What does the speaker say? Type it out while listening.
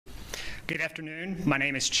Good afternoon. My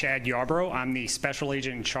name is Chad Yarbrough. I'm the Special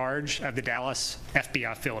Agent in charge of the Dallas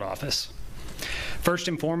FBI Field Office. First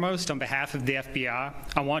and foremost, on behalf of the FBI,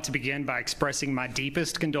 I want to begin by expressing my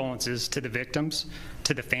deepest condolences to the victims,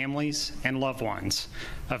 to the families and loved ones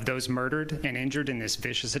of those murdered and injured in this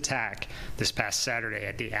vicious attack this past Saturday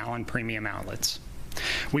at the Allen Premium Outlets.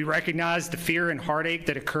 We recognize the fear and heartache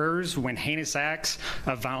that occurs when heinous acts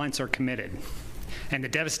of violence are committed, and the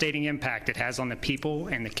devastating impact it has on the people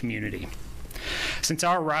and the community. Since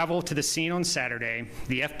our arrival to the scene on Saturday,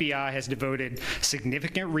 the FBI has devoted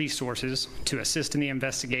significant resources to assist in the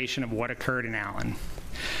investigation of what occurred in Allen.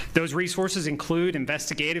 Those resources include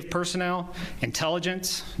investigative personnel,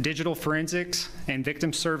 intelligence, digital forensics, and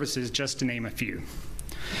victim services, just to name a few.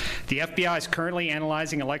 The FBI is currently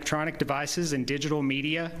analyzing electronic devices and digital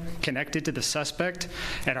media connected to the suspect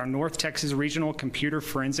at our North Texas Regional Computer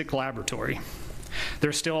Forensic Laboratory.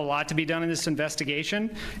 There's still a lot to be done in this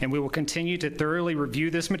investigation, and we will continue to thoroughly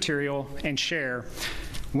review this material and share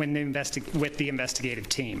with the investigative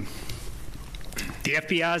team. The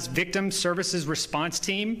FBI's Victim Services Response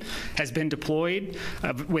Team has been deployed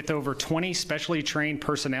with over 20 specially trained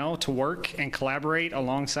personnel to work and collaborate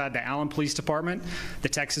alongside the Allen Police Department, the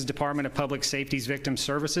Texas Department of Public Safety's Victim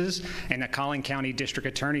Services, and the Collin County District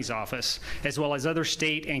Attorney's Office, as well as other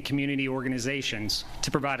state and community organizations,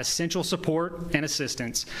 to provide essential support and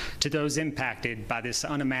assistance to those impacted by this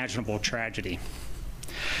unimaginable tragedy.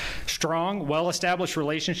 Strong, well-established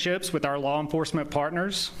relationships with our law enforcement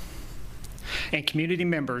partners and community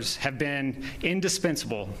members have been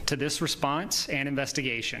indispensable to this response and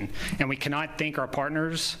investigation, and we cannot thank our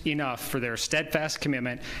partners enough for their steadfast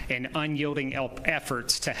commitment and unyielding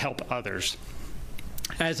efforts to help others.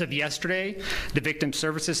 As of yesterday, the Victim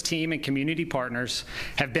Services Team and community partners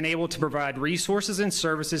have been able to provide resources and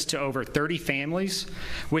services to over 30 families,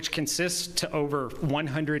 which consists to over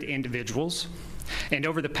 100 individuals. And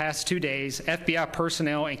over the past 2 days, FBI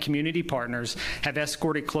personnel and community partners have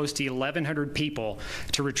escorted close to 1,100 people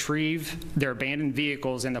to retrieve their abandoned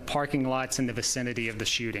vehicles in the parking lots in the vicinity of the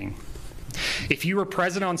shooting. If you were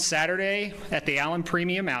present on Saturday at the Allen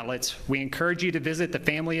Premium Outlets, we encourage you to visit the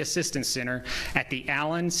Family Assistance Center at the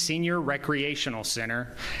Allen Senior Recreational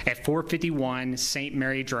Center at 451 St.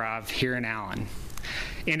 Mary Drive here in Allen.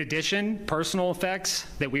 In addition, personal effects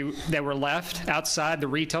that were left outside the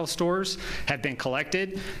retail stores have been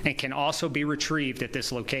collected and can also be retrieved at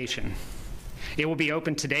this location. It will be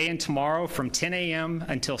open today and tomorrow from 10 a.m.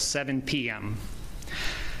 until 7 p.m.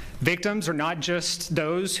 Victims are not just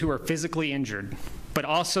those who are physically injured, but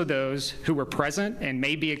also those who were present and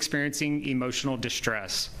may be experiencing emotional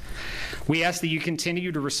distress. We ask that you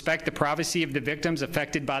continue to respect the privacy of the victims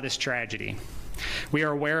affected by this tragedy. We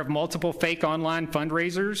are aware of multiple fake online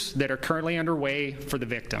fundraisers that are currently underway for the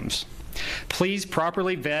victims. Please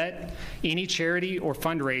properly vet any charity or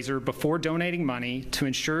fundraiser before donating money to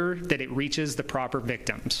ensure that it reaches the proper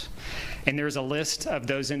victims. And there's a list of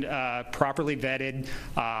those properly vetted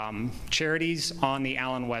charities on the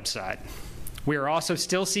Allen website. We are also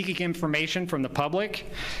still seeking information from the public.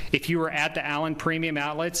 If you are at the Allen Premium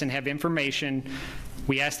Outlets and have information,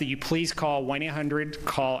 we ask that you please call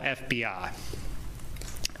 1-800-CALL-FBI.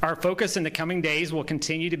 Our focus in the coming days will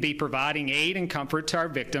continue to be providing aid and comfort to our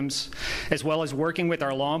victims, as well as working with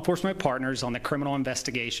our law enforcement partners on the criminal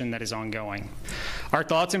investigation that is ongoing. Our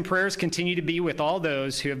thoughts and prayers continue to be with all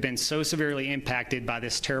those who have been so severely impacted by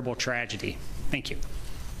this terrible tragedy. Thank you.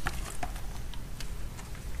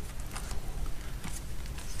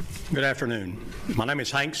 Good afternoon. My name is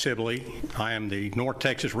Hank Sibley. I am the North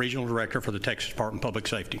Texas Regional Director for the Texas Department of Public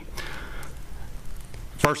Safety.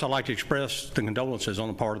 First, I'd like to express the condolences on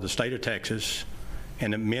the part of the state of Texas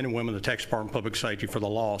and the men and women of the Texas Department of Public Safety for the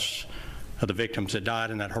loss of the victims that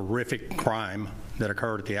died in that horrific crime that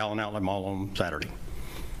occurred at the Allen Outlet Mall on Saturday.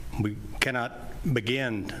 We cannot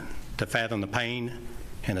begin to fathom the pain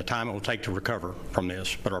and the time it will take to recover from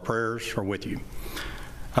this, but our prayers are with you.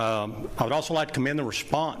 I would also like to commend the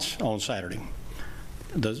response on Saturday.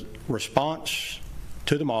 The response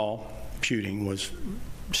to the mall shooting was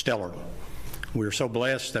stellar. We are so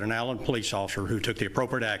blessed that an Allen police officer who took the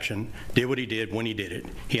appropriate action did what he did when he did it.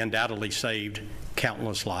 He undoubtedly saved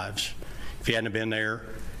countless lives. If he hadn't been there,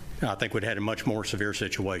 I think we'd had a much more severe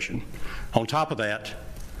situation. On top of that,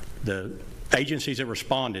 the agencies that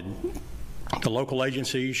responded, the local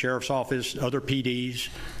agencies, sheriff's office, other PDs,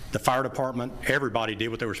 the fire department, everybody did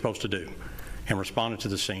what they were supposed to do and responded to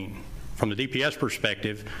the scene. From the DPS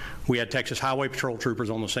perspective, we had Texas Highway Patrol troopers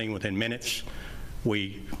on the scene within minutes.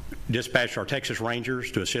 We dispatched our Texas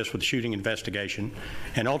Rangers to assist with the shooting investigation,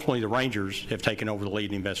 and ultimately the Rangers have taken over the lead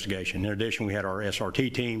in the investigation. In addition, we had our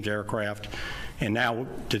SRT teams, aircraft, and now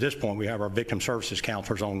to this point we have our victim services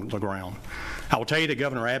counselors on the ground. I will tell you that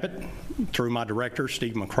Governor Abbott, through my director,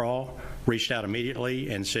 Steve McCraw, reached out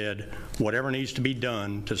immediately and said whatever needs to be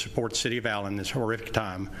done to support the city of Allen in this horrific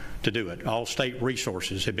time, to do it. All state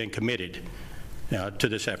resources have been committed to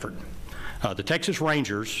this effort. The Texas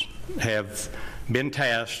Rangers have been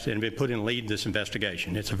tasked and been put in lead this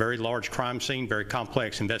investigation. It's a very large crime scene, very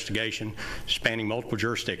complex investigation spanning multiple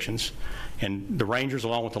jurisdictions. And the Rangers,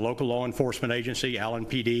 along with the local law enforcement agency, Allen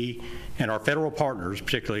PD, and our federal partners,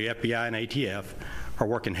 particularly FBI and ATF, are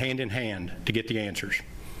working hand in hand to get the answers.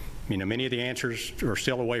 You know, many of the answers are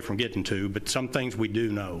still away from getting to, but some things we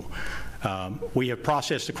do know. We have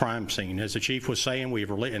processed the crime scene. As the chief was saying,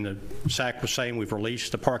 and the SAC was saying, we've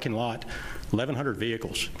released the parking lot, 1,100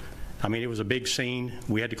 vehicles. I mean, it was a big scene.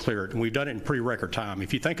 We had to clear it, and we've done it in pretty record time.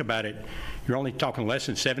 If you think about it, you're only talking less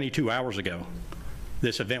than 72 hours ago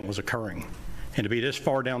this event was occurring. And to be this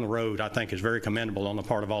far down the road, I think, is very commendable on the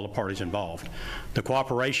part of all the parties involved. The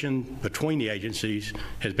cooperation between the agencies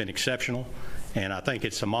has been exceptional, and I think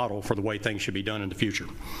it's a model for the way things should be done in the future.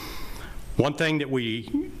 One thing that we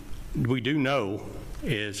do know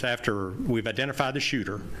is after we've identified the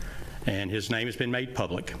shooter, and his name has been made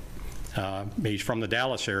public, he's from the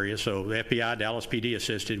Dallas area, so the FBI, Dallas PD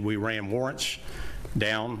assisted. We ran warrants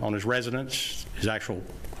down on his residence, his actual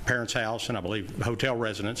parents' house, and I believe hotel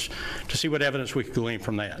residence, to see what evidence we could glean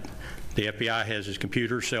from that. The FBI has his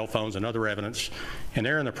computers, cell phones, and other evidence, and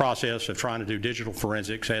they're in the process of trying to do digital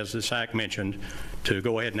forensics, as the SAC mentioned, to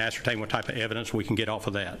go ahead and ascertain what type of evidence we can get off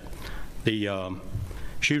of that. The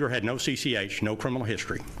shooter had no CCH, no criminal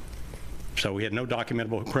history, so we had no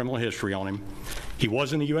documentable criminal history on him. He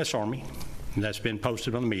was in the U.S. Army, and that's been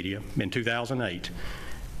posted on the media, in 2008.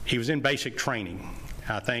 He was in basic training.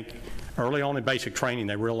 I think early on in basic training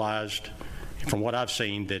they realized, from what I've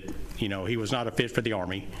seen, that he was not a fit for the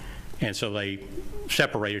Army, and so they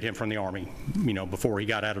separated him from the Army before he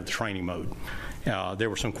got out of the training mode. There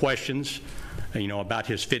were some questions about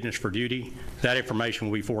his fitness for duty. That information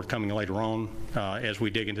will be forthcoming later on as we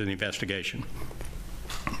dig into the investigation.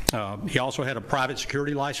 He also had a private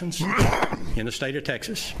security license in the state of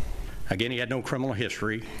Texas. Again, he had no criminal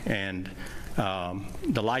history, and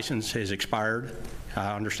the license has expired.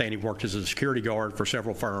 I understand he worked as a security guard for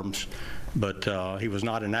several firms, but he was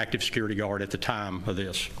not an active security guard at the time of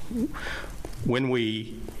this.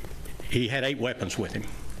 He had 8 weapons with him.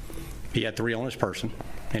 He had 3 on his person,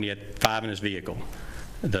 and he had 5 in his vehicle.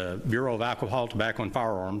 The Bureau of Alcohol, Tobacco, and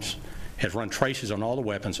Firearms has run traces on all the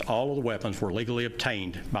weapons. All of the weapons were legally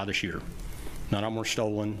obtained by the shooter. None of them were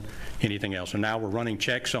stolen, anything else. And now we're running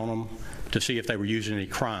checks on them to see if they were using any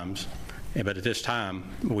crimes. But at this time,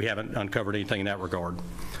 we haven't uncovered anything in that regard.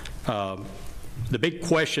 The big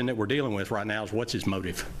question that we're dealing with right now is, what's his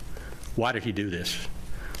motive? Why did he do this?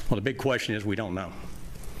 Well, the big question is, we don't know.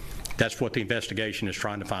 That's what the investigation is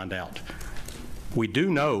trying to find out. We do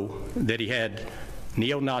know that he had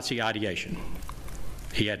neo-Nazi ideation.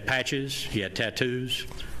 He had patches, he had tattoos,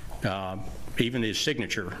 even his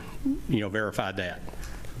signature, verified that.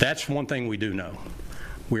 That's one thing we do know.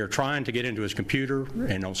 We are trying to get into his computer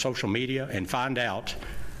and on social media and find out,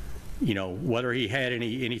 whether he had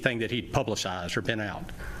anything that he'd publicized or been out.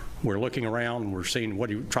 We're looking around, and we're seeing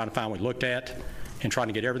trying to find what we looked at, and trying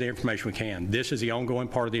to get every the information we can. This is the ongoing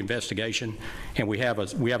part of the investigation, and we have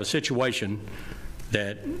a situation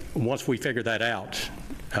that once we figure that out,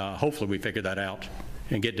 hopefully we figure that out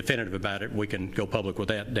and get definitive about it, we can go public with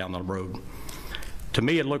that down the road. To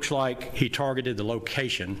me, it looks like he targeted the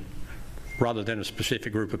location rather than a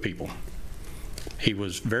specific group of people. He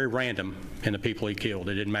was very random in the people he killed.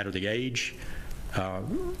 It didn't matter the age,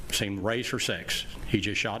 same race or sex. He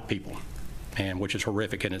just shot people, and which is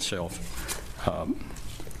horrific in itself.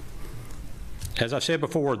 As I said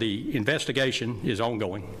before, the investigation is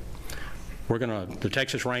ongoing. The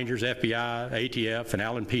Texas Rangers, FBI, ATF, and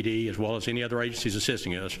Allen PD, as well as any other agencies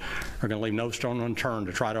assisting us, are going to leave no stone unturned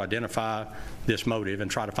to try to identify this motive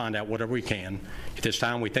and try to find out whatever we can. At this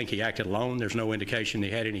time, we think he acted alone. There's no indication he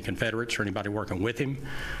had any Confederates or anybody working with him,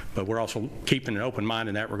 but we're also keeping an open mind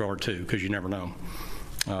in that regard too, because you never know.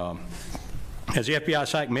 As the FBI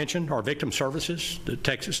SAC mentioned, our victim services, the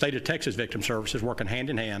state of Texas Victim Services, working hand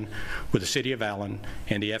in hand with the city of Allen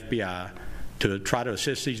and the FBI to try to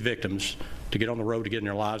assist these victims to get on the road to getting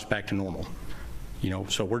their lives back to normal.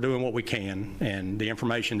 So we're doing what we can, and the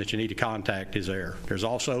information that you need to contact is there. There's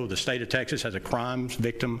also, the state of Texas has a crimes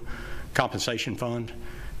victim compensation fund,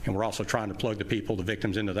 and we're also trying to plug the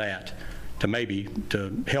victims into that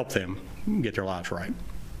to help them get their lives right.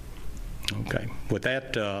 Okay. With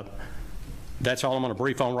that, that's all I'm going to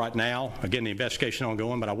brief on right now. Again, the investigation is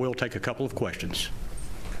ongoing, but I will take a couple of questions.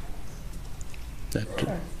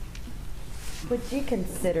 Would you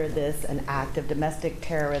consider this an act of domestic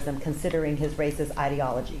terrorism, considering his racist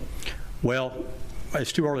ideology? Well,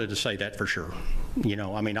 it's too early to say that for sure. You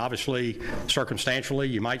know, I mean, obviously, circumstantially,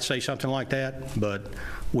 you might say something like that, but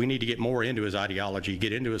we need to get more into his ideology,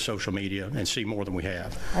 get into his social media, and see more than we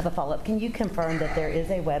have. I have a follow-up. Can you confirm that there is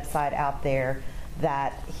a website out there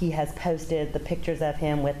that he has posted the pictures of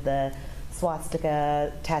him with the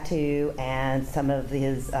swastika tattoo and some of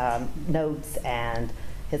his notes and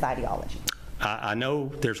his ideology? I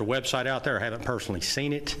know there's a website out there. I haven't personally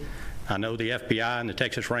seen it. I know the FBI and the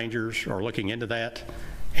Texas Rangers are looking into that,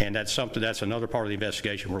 and that's another part of the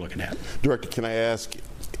investigation we're looking at. Director, can I ask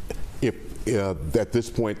if at this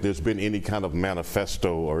point there's been any kind of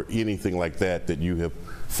manifesto or anything like that that you have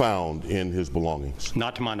found in his belongings?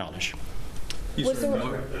 Not to my knowledge. Yes,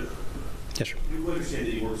 sir. Yes, sir. You understand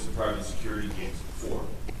that he works in private security games before.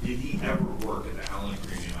 Did he ever work at the Allen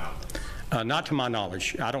Premium Outlets? Not to my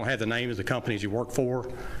knowledge. I don't have the name of the companies he worked for,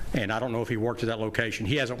 and I don't know if he worked at that location.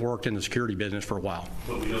 He hasn't worked in the security business for a while.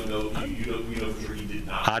 But we don't know, we know for sure he did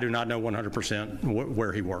not. I do not know 100%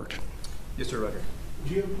 where he worked. Yes, sir, Roger.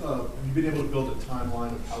 Do you have you been able to build a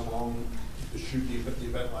timeline of how long the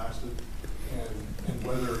event lasted, and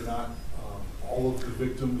whether or not all of the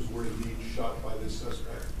victims were indeed shot by this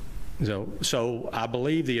suspect? So I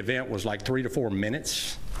believe the event was like 3 to 4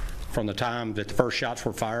 minutes from the time that the first shots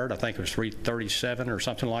were fired. I think it was 3:37 or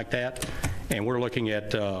something like that. And we're looking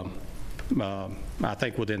at, I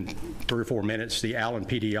think within 3 or 4 minutes, the Allen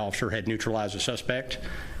PD officer had neutralized the suspect,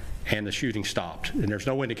 and the shooting stopped. And there's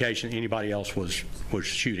no indication anybody else was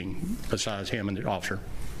shooting besides him and the officer.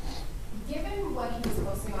 Given what he was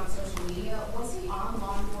posting on social media, was he on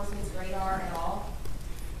law enforcement's radar at all?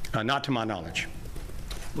 Not to my knowledge.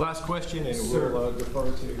 Last question, and we'll defer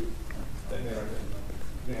to.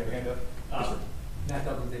 You have your hand up? Yes, sir. Matt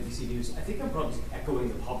Douglas, NBC News. I think I'm probably echoing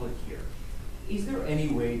the public here. Is there any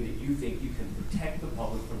way that you think you can protect the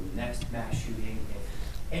public from the next mass shooting if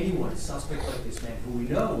anyone, suspect like this man, who we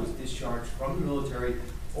know is discharged from the military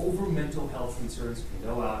over mental health concerns, can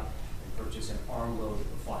go out and purchase an armload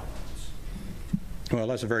of firearms? Well,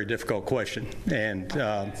 that's a very difficult question. And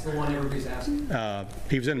that's the one everybody's asking.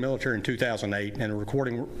 He was in the military in 2008, and the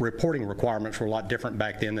reporting requirements were a lot different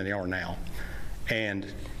back then than they are now. And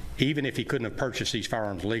even if he couldn't have purchased these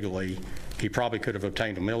firearms legally, he probably could have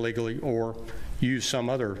obtained them illegally or used some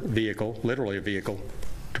other vehicle, literally a vehicle,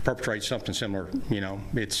 to perpetrate something similar. You know,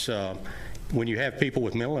 it's when you have people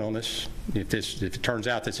with mental illness, if it turns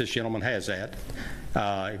out that this gentleman has that,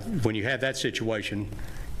 when you have that situation,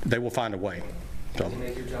 they will find a way. So, does it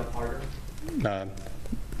make your job harder?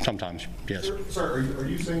 Sometimes, yes. Sir, are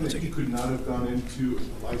you saying that he could not have gone into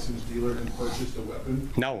a licensed dealer and purchased a weapon?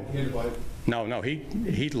 No. No.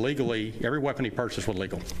 He legally, every weapon he purchased was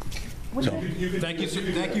legal. So, thank you, sir.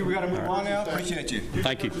 Thank you. We got to move on now. Appreciate you.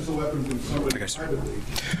 Thank you.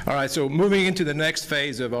 All right. So moving into the next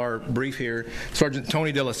phase of our brief here, Sergeant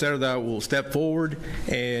Tony De La Cerda will step forward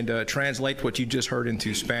and translate what you just heard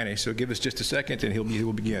into Spanish. So give us just a second, and he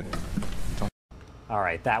will begin. All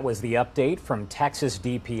right, that was the update from Texas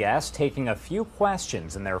DPS, taking a few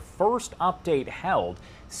questions in their first update held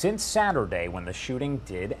since Saturday when the shooting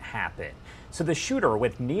did happen. So the shooter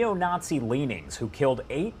with neo-Nazi leanings who killed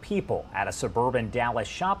 8 people at a suburban Dallas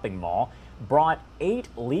shopping mall brought 8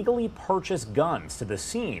 legally purchased guns to the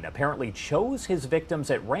scene, apparently chose his victims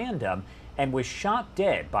at random, and was shot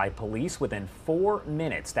dead by police within 4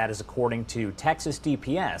 minutes. That is according to Texas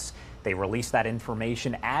DPS. They released that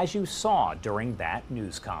information as you saw during that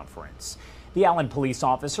news conference. The Allen police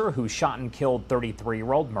officer who shot and killed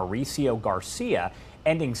 33-year-old Mauricio Garcia,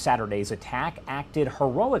 ending Saturday's attack, acted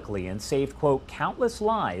heroically and saved, quote, countless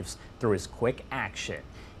lives through his quick action.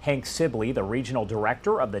 Hank Sibley, the regional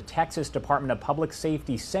director of the Texas Department of Public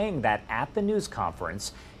Safety, saying that at the news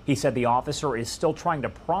conference, he said the officer is still trying to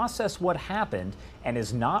process what happened and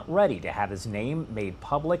is not ready to have his name made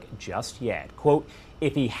public just yet. Quote,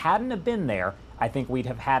 if he hadn't have been there, I think we'd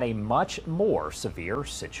have had a much more severe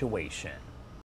situation.